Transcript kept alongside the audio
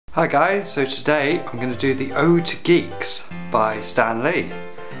Hi guys, so today I'm going to do the Ode to Geeks by Stan Lee.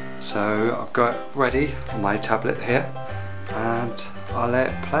 So I've got it ready on my tablet here and I'll let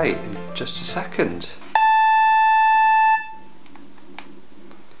it play in just a second.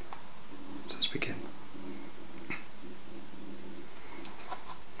 Let's begin.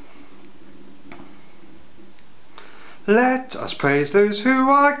 Let us praise those who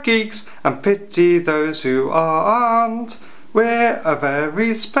are geeks and pity those who aren't. We're a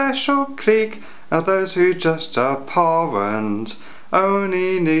very special clique of those who just abhorrent.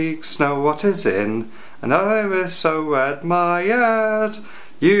 Only geeks know what is in, and I was so admired.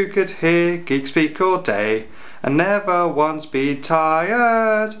 You could hear geeks speak all day and never once be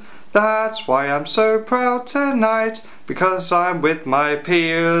tired. That's why I'm so proud tonight, because I'm with my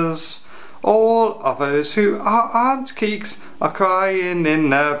peers. All of those who aren't geeks are crying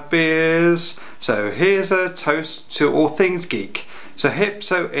in their beers. So here's a toast to all things geek. So hip,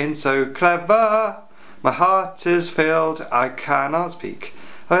 so in, so clever. My heart is filled, I cannot speak.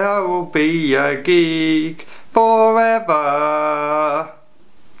 I will be a geek forever.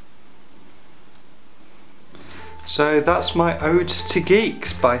 So that's my Ode to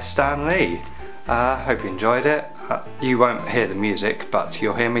Geeks by Stan Lee. Hope you enjoyed it. You won't hear the music, but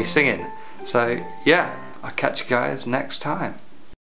you'll hear me singing. So yeah, I'll catch you guys next time.